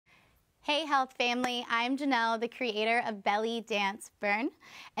Hey health family, I'm Janelle, the creator of BellydanceBURN,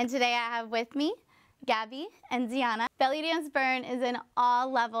 and today I have with me Gabby and Ziana. BellydanceBURN is an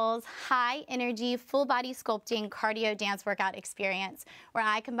all levels, high energy, full body sculpting cardio dance workout experience where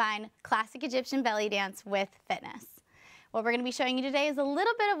I combine classic Egyptian belly dance with fitness. What we're going to be showing you today is a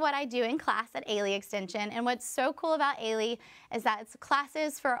little bit of what I do in class at Ailey Extension, and what's so cool about Ailey is that it's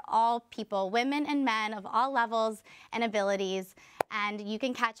classes for all people, women and men of all levels and abilities, and you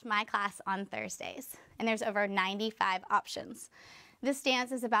can catch my class on Thursdays, and there's over 95 options. This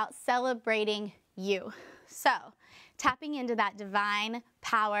dance is about celebrating you. So, tapping into that divine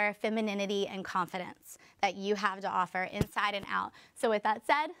power, femininity, and confidence that you have to offer inside and out. So with that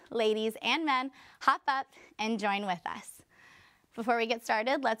said, ladies and men, hop up and join with us. Before we get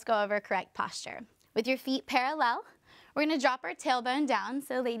started, let's go over correct posture. With your feet parallel, we're gonna drop our tailbone down.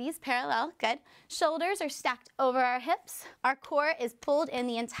 So ladies, parallel, good. Shoulders are stacked over our hips. Our core is pulled in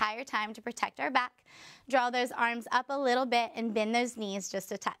the entire time to protect our back. Draw those arms up a little bit and bend those knees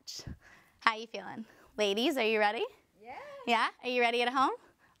just a touch. How you feeling? Ladies, are you ready? Yeah. Yeah? Are you ready at home?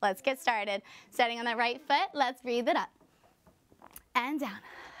 Let's get started. Starting on the right foot, let's breathe it up. And down.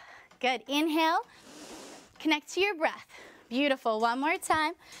 Good. Inhale. Connect to your breath. Beautiful. One more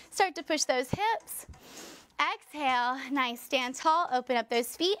time. Start to push those hips. Exhale. Nice. Stand tall. Open up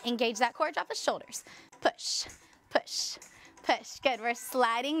those feet. Engage that core. Drop the shoulders. Push, push, push. Good. We're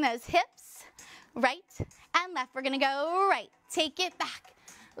sliding those hips right and left. We're going to go right. Take it back.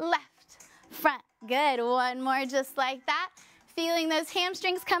 Left, front. Good. One more just like that. Feeling those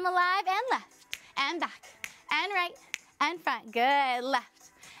hamstrings come alive, and left, and back, and right, and front. Good.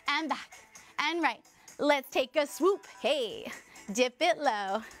 Left, and back, and right. Let's take a swoop. Hey, dip it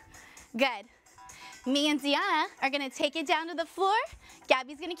low. Good. Me and Ziana are gonna take it down to the floor.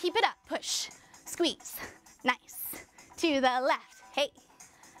 Gabby's gonna keep it up. Push, squeeze. Nice. To the left. Hey.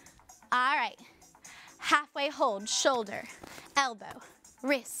 All right. Halfway hold, shoulder, elbow,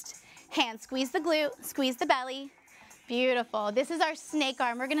 wrist, hand. Squeeze the glute, squeeze the belly. Beautiful. This is our snake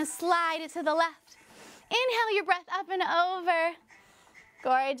arm. We're going to slide it to the left. Inhale your breath up and over.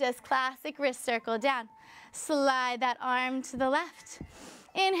 Gorgeous. Classic wrist circle down. Slide that arm to the left.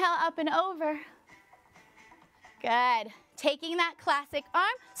 Inhale up and over. Good. Taking that classic arm,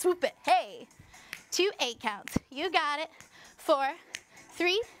 swoop it. Hey. 2 8 counts. You got it. 4,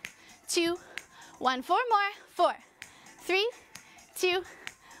 3, 2, 1. 4 more. 4, 3, 2,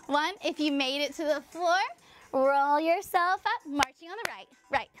 1. If you made it to the floor, roll yourself up, marching on the right,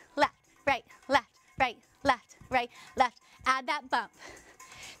 right, left, right, left, right, left, right, left. Add that bump.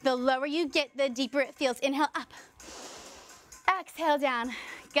 The lower you get, the deeper it feels. Inhale up. Exhale down.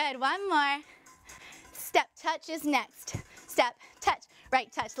 Good. One more. Step touch is next. Step touch. Right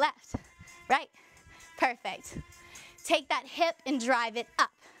touch. Left. Right. Perfect. Take that hip and drive it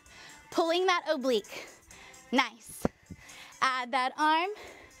up. Pulling that oblique. Nice. Add that arm.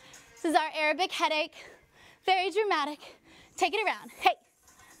 This is our Arabic headache. Very dramatic. Take it around. Hey.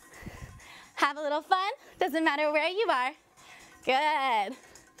 Have a little fun. Doesn't matter where you are. Good.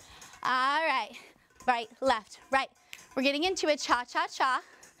 All right. Right, left, right. We're getting into a cha-cha-cha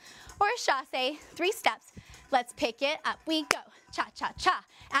or a chasse. 3 steps. Let's pick it up. We go. Cha-cha-cha.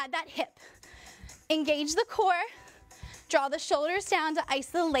 Add that hip. Engage the core. Draw the shoulders down to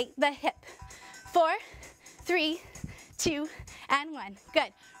isolate the hip. 4, 3, 2, and 1.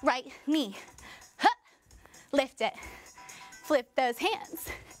 Good. Right knee. Lift it. Flip those hands.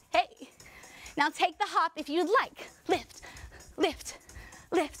 Hey. Now take the hop if you'd like. Lift, lift,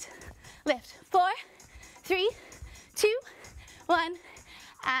 lift, lift. 4, 3, 2, 1,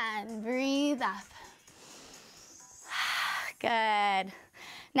 and breathe up. Good.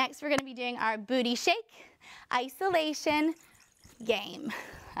 Next, we're going to be doing our booty shake, isolation, game.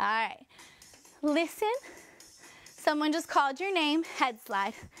 All right. Listen. Someone just called your name. Head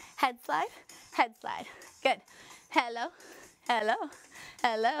slide, head slide, head slide. Good. Hello, hello,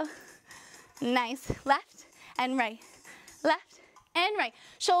 hello. Nice. Left and right. Left and right.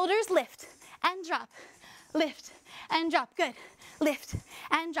 Shoulders lift and drop. Lift and drop. Good. Lift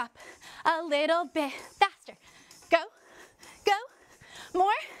and drop. A little bit faster. Go, go.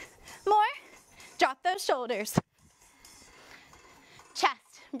 More, more. Drop those shoulders. Chest.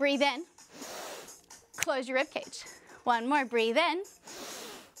 Breathe in. Close your rib cage. One more. Breathe in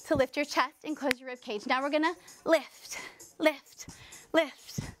to lift your chest and close your rib cage. Now we're gonna lift, lift,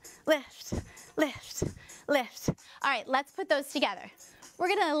 lift, lift, lift, lift. All right, let's put those together. We're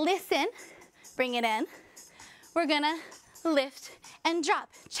gonna listen, bring it in. We're gonna lift and drop.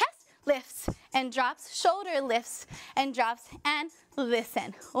 Chest lifts and drops, shoulder lifts and drops, and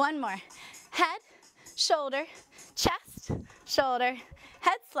listen. One more. Head, shoulder, chest, shoulder,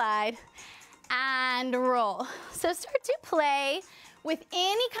 head slide, and roll. So start to play with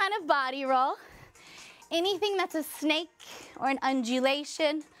any kind of body roll, anything that's a snake or an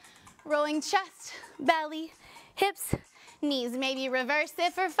undulation, rolling chest, belly, hips, knees. Maybe reverse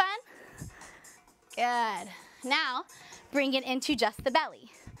it for fun. Good. Now, bring it into just the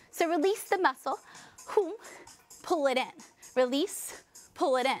belly. So release the muscle, pull it in. Release,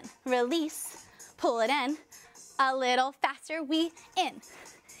 pull it in. Release, pull it in. A little faster, we in.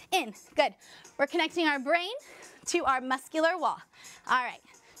 Good. We're connecting our brain to our muscular wall. All right,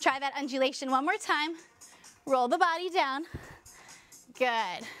 try that undulation one more time. Roll the body down.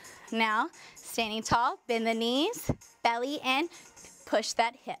 Good. Now, standing tall, bend the knees, belly in, push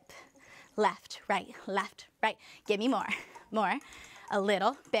that hip. Left, right, left, right. Give me more, more. A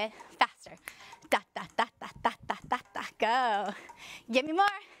little bit faster. Da, da, da, da, da, da, da, da. Go. Give me more.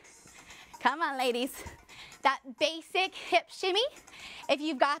 Come on, ladies. That basic hip shimmy. If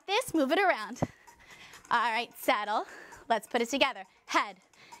you've got this, move it around. All right, settle. Let's put it together. Head,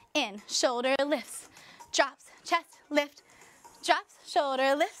 in, shoulder lifts, drops, chest, lift, drops,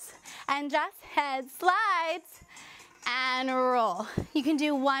 shoulder lifts, and just head slides. And roll. You can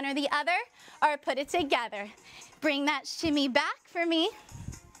do one or the other, or put it together. Bring that shimmy back for me.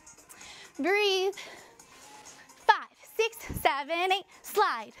 Breathe. 5, 6, 7, 8.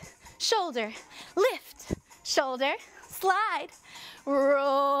 Slide. Shoulder. Lift. Shoulder. Slide.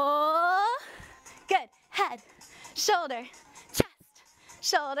 Roll. Good. Head. Shoulder. Chest.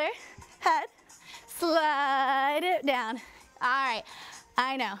 Shoulder. Head. Slide it down. All right.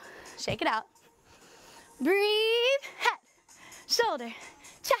 I know. Shake it out. Breathe, head, shoulder,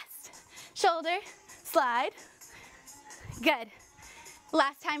 chest, shoulder, slide. Good.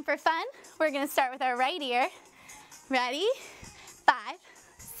 Last time for fun, we're gonna start with our right ear. Ready? 5,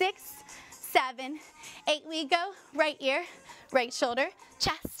 6, 7, 8. We go. Right ear, right shoulder,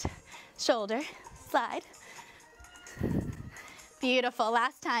 chest, shoulder, slide. Beautiful.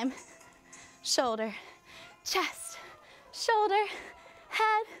 Last time. Shoulder, chest, shoulder,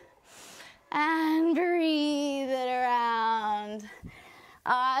 head. And breathe it around.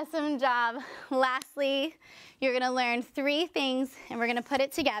 Awesome job. Lastly, you're gonna learn 3 things and we're gonna put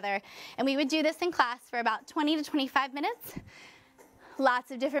it together. And we would do this in class for about 20 to 25 minutes.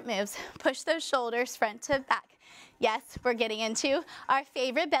 Lots of different moves. Push those shoulders front to back. Yes, we're getting into our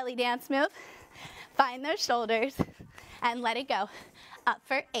favorite belly dance move. Find those shoulders and let it go. Up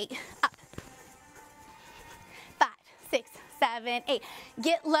for 8, up. 5, 6, 7, 8.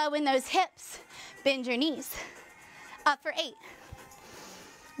 Get low in those hips. Bend your knees. Up for 8.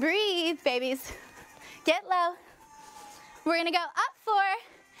 Breathe, babies. Get low. We're gonna go up 4,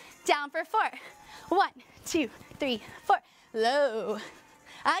 down for 4. 1, 2, 3, 4. Low.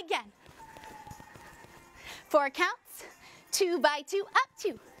 Again. 4 counts. 2 by 2, up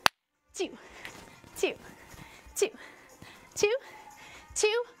 2. 2, 2, 2, 2,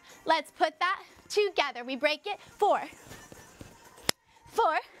 2. Let's put that together. We break it. 4.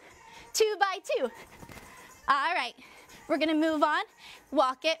 4, 2 by 2. All right, we're gonna move on.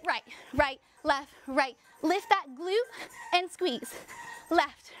 Walk it right, right, left, right. Lift that glute and squeeze.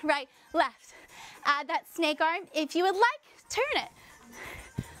 Left, right, left. Add that snake arm. If you would like, turn it.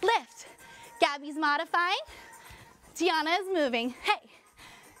 Lift. Gabby's modifying. Tiana is moving. Hey,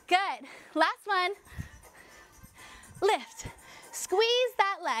 good. Last one. Lift. Squeeze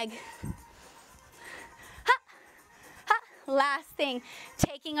that leg. Last thing,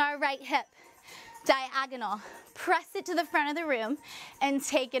 taking our right hip, diagonal, press it to the front of the room and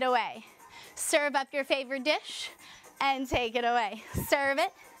take it away. Serve up your favorite dish and take it away. Serve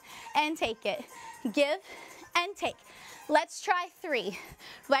it and take it. Give and take. Let's try 3.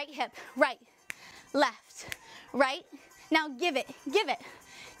 Right hip, right, left, right. Now give it, give it.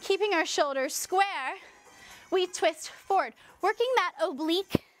 Keeping our shoulders square, we twist forward, working that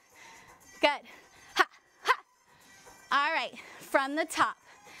oblique. Good. All right, from the top,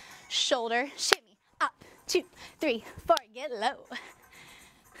 shoulder shimmy, up, 2, 3, 4, get low.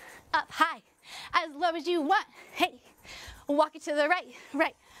 Up high, as low as you want. Hey, walk it to the right,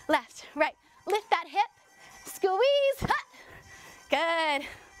 right, left, right. Lift that hip, squeeze, good.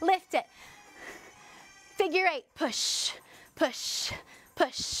 Lift it. Figure 8, push, push,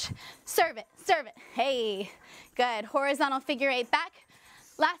 push. Serve it, serve it. Hey, good. Horizontal figure 8 back.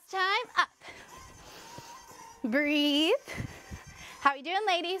 Last time, up. Breathe. How are you doing,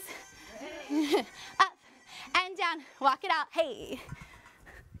 ladies? Up and down. Walk it out. Hey.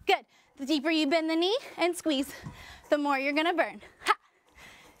 Good. The deeper you bend the knee and squeeze, the more you're gonna burn. Ha.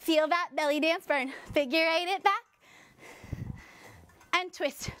 Feel that belly dance burn. Figure 8 it back. And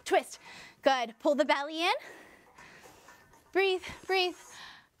twist, twist. Good. Pull the belly in. Breathe, breathe.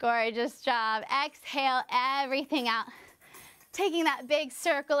 Gorgeous job. Exhale everything out. Taking that big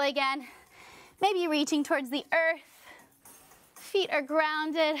circle again. Maybe reaching towards the earth. Feet are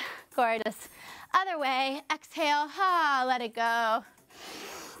grounded. Gorgeous. Other way. Exhale. Let it go.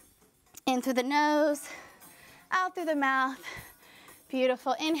 In through the nose. Out through the mouth.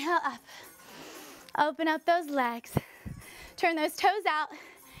 Beautiful. Inhale up. Open up those legs. Turn those toes out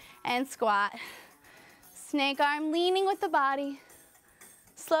and squat. Snake arm leaning with the body.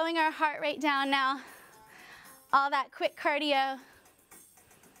 Slowing our heart rate down now. All that quick cardio.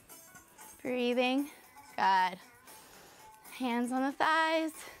 Breathing. Good. Hands on the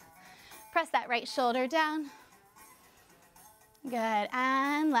thighs. Press that right shoulder down. Good.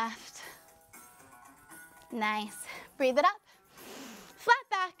 And left. Nice. Breathe it up. Flat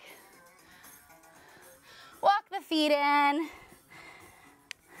back. Walk the feet in.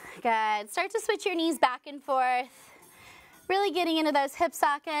 Good. Start to switch your knees back and forth. Really getting into those hip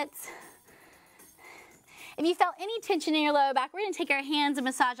sockets. If you felt any tension in your lower back, we're going to take our hands and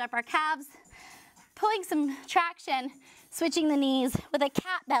massage up our calves, pulling some traction, switching the knees with a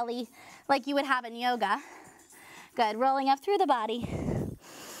cat belly like you would have in yoga. Good. Rolling up through the body.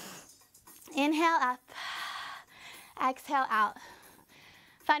 Inhale up. Exhale out.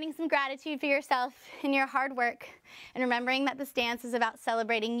 Finding some gratitude for yourself and your hard work, and remembering that this dance is about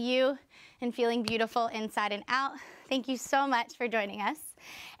celebrating you and feeling beautiful inside and out. Thank you so much for joining us.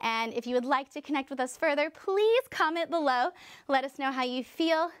 And if you would like to connect with us further, please comment below. Let us know how you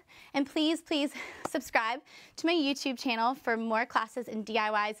feel. And please, please subscribe to my YouTube channel for more classes and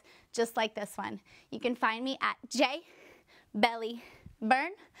DIYs just like this one. You can find me at BellydanceBURN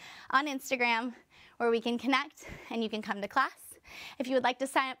on Instagram, where we can connect and you can come to class. If you would like to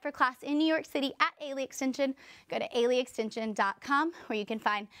sign up for class in New York City at Ailey Extension, go to aileyextension.com, where you can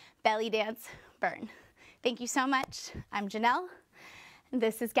find BellydanceBURN. Thank you so much. I'm Janelle.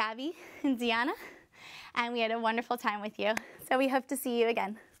 This is Gabby and Ziana, and we had a wonderful time with you. So we hope to see you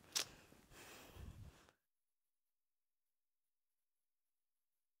again.